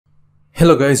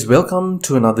Hello guys, welcome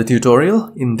to another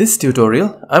tutorial. In this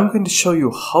tutorial, I'm going to show you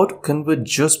how to convert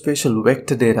geospatial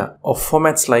vector data of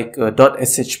formats like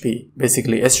 .shp,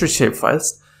 basically ESRI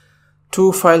Shapefiles,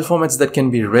 to file formats that can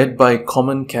be read by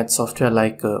common CAD software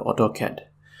like AutoCAD.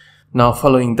 Now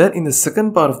following that, in the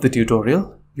second part of the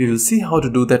tutorial, we will see how to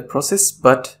do that process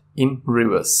but in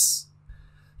reverse.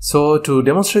 So to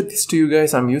demonstrate this to you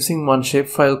guys, I'm using one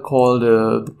shapefile called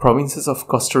the provinces of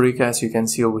Costa Rica, as you can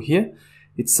see over here.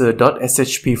 It's a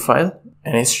 .shp file,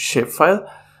 an ESRI shapefile.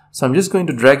 So I'm just going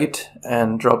to drag it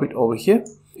and drop it over here.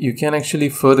 You can actually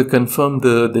further confirm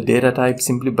the data type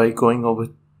simply by going over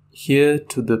here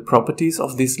to the properties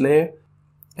of this layer.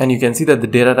 And you can see that the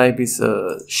data type is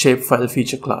a shapefile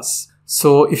feature class.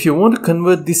 So if you want to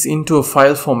convert this into a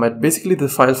file format, basically the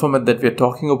file format that we're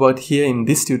talking about here in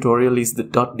this tutorial is the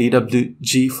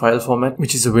 .dwg file format,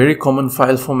 which is a very common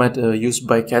file format used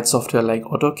by CAD software like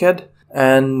AutoCAD.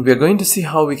 And we're going to see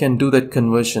how we can do that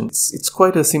conversion. It's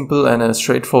quite a simple and a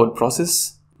straightforward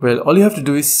process. Well, all you have to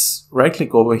do is right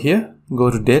click over here, go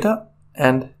to data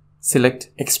and select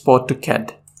export to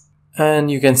CAD. And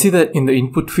you can see that in the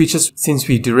input features, since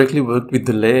we directly worked with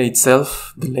the layer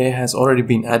itself, the layer has already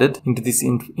been added into these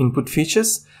input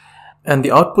features. And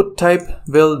the output type,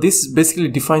 well, this basically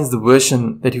defines the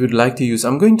version that you would like to use.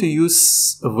 I'm going to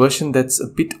use a version that's a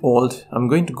bit old. I'm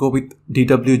going to go with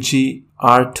DWG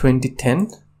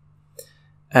R2010.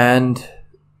 And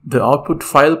the output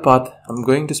file path, I'm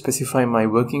going to specify my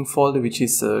working folder, which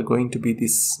is going to be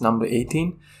this number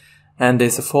 18. And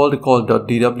there's a folder called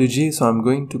 .dwg. So I'm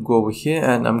going to go over here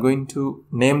and I'm going to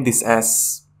name this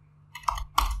as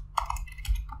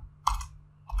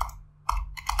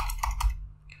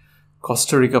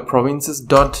Costa Rica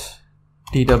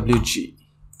provinces.dwg.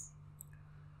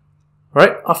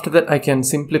 Right, after that I can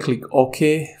simply click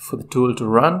OK for the tool to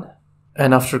run.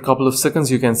 And after a couple of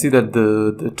seconds you can see that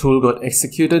the tool got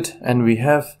executed and we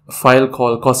have a file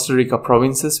called Costa Rica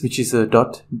provinces, which is a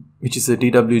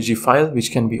DWG file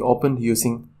which can be opened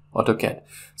using AutoCAD.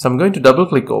 So I'm going to double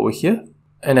click over here,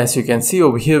 and as you can see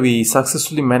over here we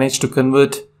successfully managed to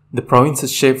convert the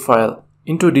provinces shapefile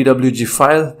into a DWG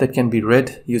file that can be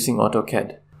read using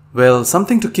AutoCAD. Well,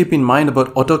 something to keep in mind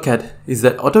about AutoCAD is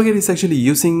that AutoCAD is actually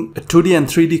using a 2D and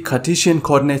 3D Cartesian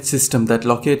coordinate system that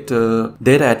locate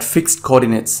data at fixed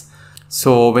coordinates.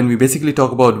 So when we basically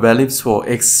talk about values for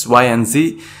X, Y and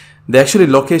Z, they're actually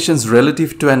locations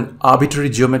relative to an arbitrary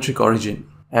geometric origin.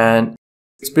 And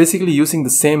it's basically using the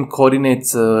same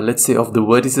coordinates, let's say of the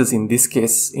vertices in this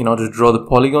case, in order to draw the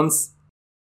polygons,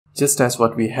 just as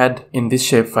what we had in this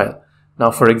shapefile. Now,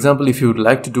 for example, if you would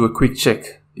like to do a quick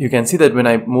check, you can see that when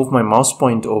I move my mouse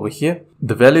point over here,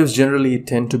 the values generally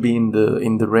tend to be in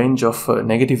the range of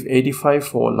 -85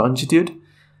 for longitude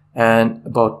and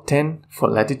about 10 for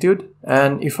latitude.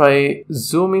 And if I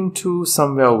zoom into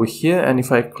somewhere over here and if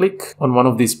I click on one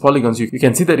of these polygons, you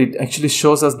can see that it actually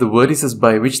shows us the vertices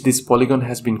by which this polygon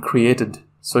has been created.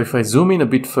 So if I zoom in a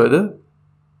bit further,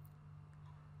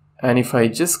 and if I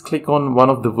just click on one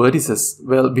of the vertices,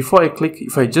 well, before I click,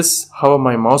 if I just hover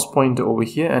my mouse pointer over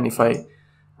here and if I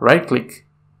right click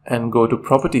and go to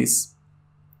properties,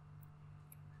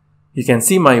 you can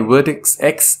see my vertex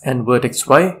X and vertex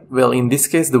Y. Well, in this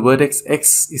case, the vertex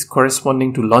X is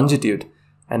corresponding to longitude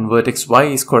and vertex Y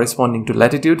is corresponding to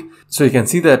latitude. So you can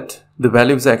see that the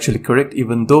values are actually correct,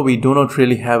 even though we do not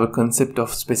really have a concept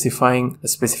of specifying a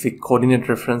specific coordinate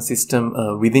reference system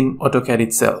within AutoCAD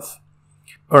itself.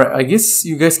 Alright, I guess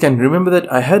you guys can remember that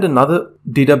I had another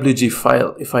DWG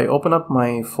file. If I open up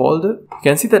my folder, you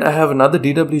can see that I have another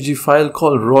DWG file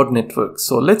called road network.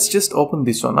 So let's just open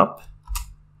this one up.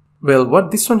 Well,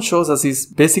 what this one shows us is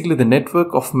basically the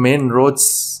network of main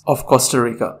roads of Costa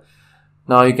Rica.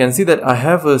 Now you can see that I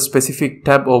have a specific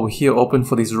tab over here open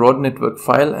for this road network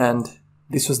file, and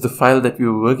this was the file that we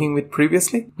were working with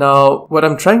previously. Now, what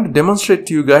I'm trying to demonstrate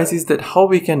to you guys is that how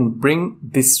we can bring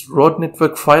this road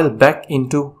network file back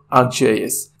into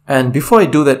ArcGIS. And before I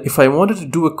do that, if I wanted to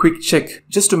do a quick check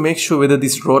just to make sure whether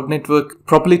this road network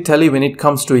properly tally when it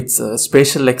comes to its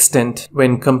spatial extent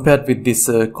when compared with this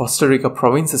Costa Rica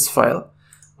provinces file,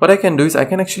 what I can do is I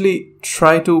can actually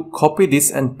try to copy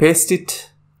this and paste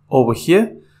it over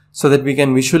here so that we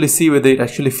can visually see whether it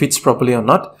actually fits properly or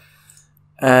not.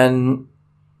 And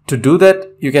to do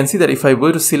that, you can see that if I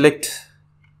were to select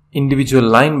individual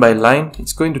line by line,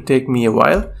 it's going to take me a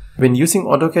while. When using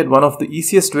AutoCAD, one of the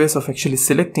easiest ways of actually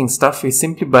selecting stuff is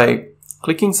simply by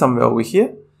clicking somewhere over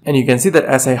here. And you can see that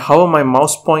as I hover my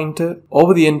mouse pointer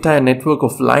over the entire network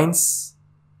of lines,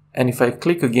 and if I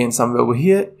click again somewhere over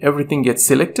here, everything gets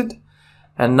selected.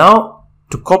 And now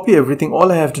To copy everything,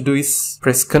 all I have to do is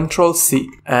press Ctrl C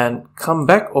and come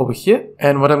back over here.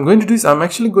 And what I'm going to do is I'm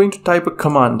actually going to type a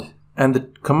command. And the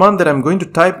command that I'm going to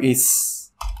type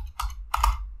is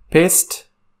paste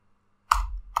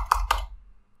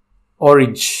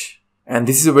orig. And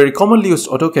this is a very commonly used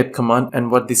AutoCAD command,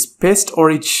 and what this paste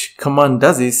orig command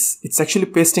does is it's actually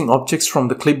pasting objects from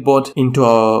the clipboard into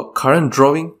our current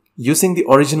drawing using the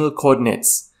original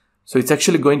coordinates. So it's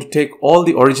actually going to take all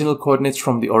the original coordinates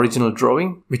from the original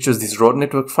drawing, which was this road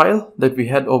network file that we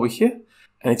had over here,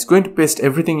 and it's going to paste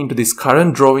everything into this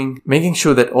current drawing, making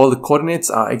sure that all the coordinates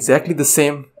are exactly the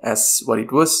same as what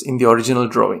it was in the original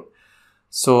drawing.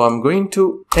 So I'm going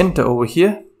to enter over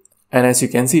here. And as you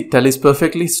can see, it tallies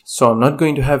perfectly, so I'm not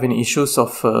going to have any issues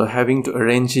of having to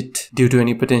arrange it due to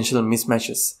any potential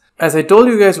mismatches. As I told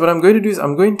you guys, what I'm going to do is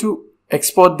I'm going to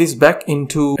export this back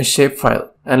into a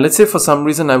shapefile. And let's say for some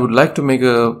reason I would like to make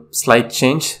a slight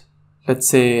change. Let's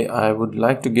say I would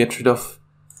like to get rid of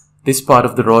this part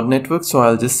of the road network, so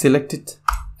I'll just select it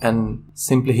and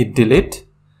simply hit delete.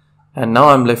 And now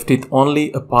I'm left with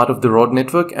only a part of the road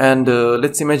network, and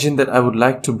let's imagine that I would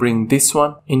like to bring this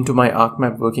one into my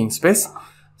ArcMap working space.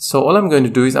 So all I'm going to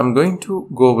do is I'm going to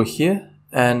go over here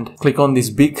and click on this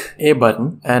big A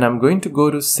button, and I'm going to go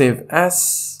to save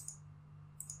as,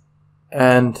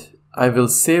 and I will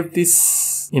save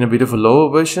this in a bit of a lower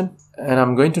version, and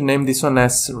I'm going to name this one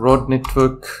as road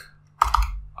network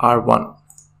R1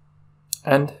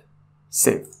 and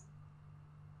save.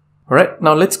 Alright,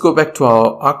 now let's go back to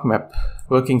our ArcMap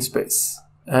working space.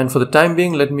 And for the time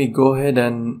being, let me go ahead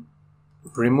and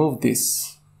remove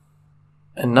this.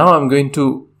 And now I'm going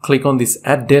to click on this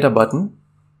Add Data button.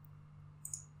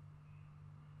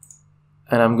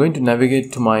 And I'm going to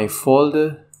navigate to my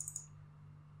folder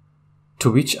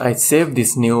to which I saved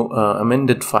this new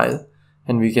amended file.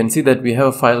 And we can see that we have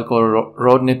a file called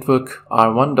road network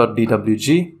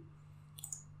r1.dwg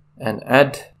and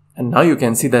add. And now you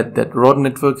can see that that road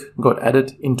network got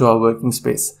added into our working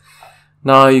space.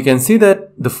 Now you can see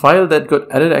that the file that got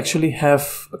added actually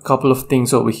have a couple of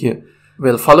things over here.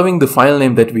 Well, following the file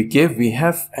name that we gave, we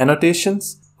have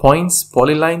annotations, points,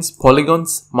 polylines,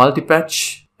 polygons,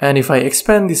 multipatch. And if I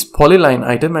expand this polyline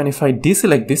item and if I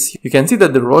deselect this, you can see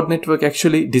that the road network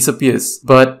actually disappears.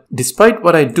 But despite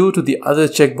what I do to the other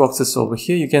checkboxes over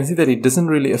here, you can see that it doesn't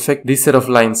really affect this set of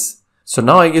lines. So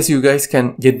now I guess you guys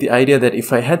can get the idea that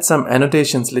if I had some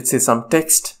annotations, let's say some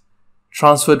text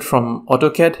transferred from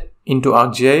AutoCAD into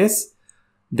ArcGIS,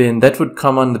 then that would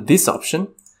come under this option.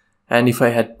 And if I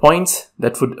had points,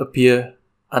 that would appear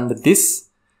under this.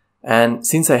 And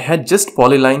since I had just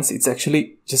polylines, it's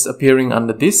actually just appearing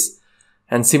under this.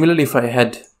 And similarly, if I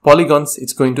had polygons,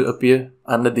 it's going to appear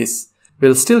under this.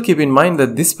 We'll still keep in mind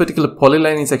that this particular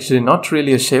polyline is actually not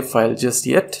really a shapefile just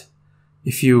yet.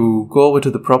 If you go over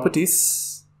to the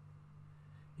properties,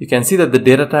 you can see that the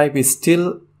data type is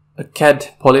still a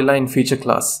CAD polyline feature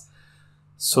class.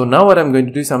 So now what I'm going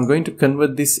to do is I'm going to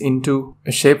convert this into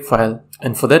a shapefile.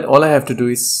 And for that, all I have to do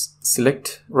is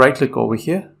select, right click over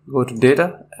here, go to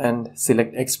data and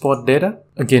select export data.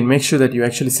 Again, make sure that you're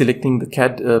actually selecting the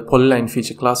CAD polyline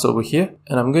feature class over here.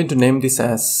 And I'm going to name this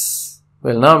as,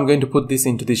 well, now I'm going to put this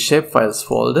into the shapefiles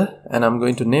folder and I'm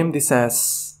going to name this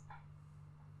as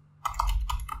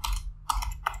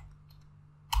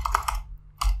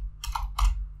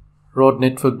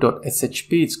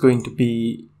roadnetwork.shp. It's going to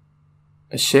be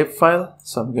a shapefile.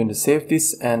 So I'm going to save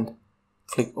this and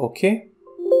click OK.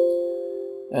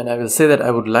 And I will say that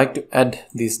I would like to add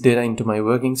this data into my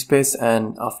working space,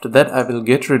 and after that I will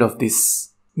get rid of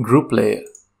this group layer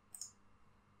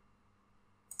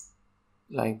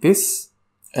like this.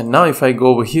 And now if I go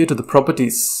over here to the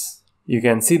properties, you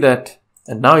can see that,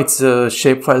 and now it's a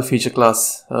shapefile feature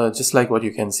class, just like what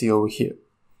you can see over here.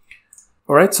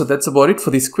 Alright, so that's about it for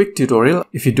this quick tutorial.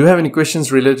 If you do have any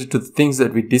questions related to the things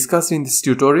that we discussed in this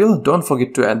tutorial, don't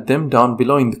forget to add them down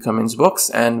below in the comments box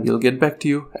and we'll get back to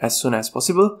you as soon as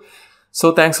possible.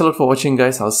 So thanks a lot for watching,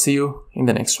 guys. I'll see you in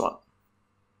the next one.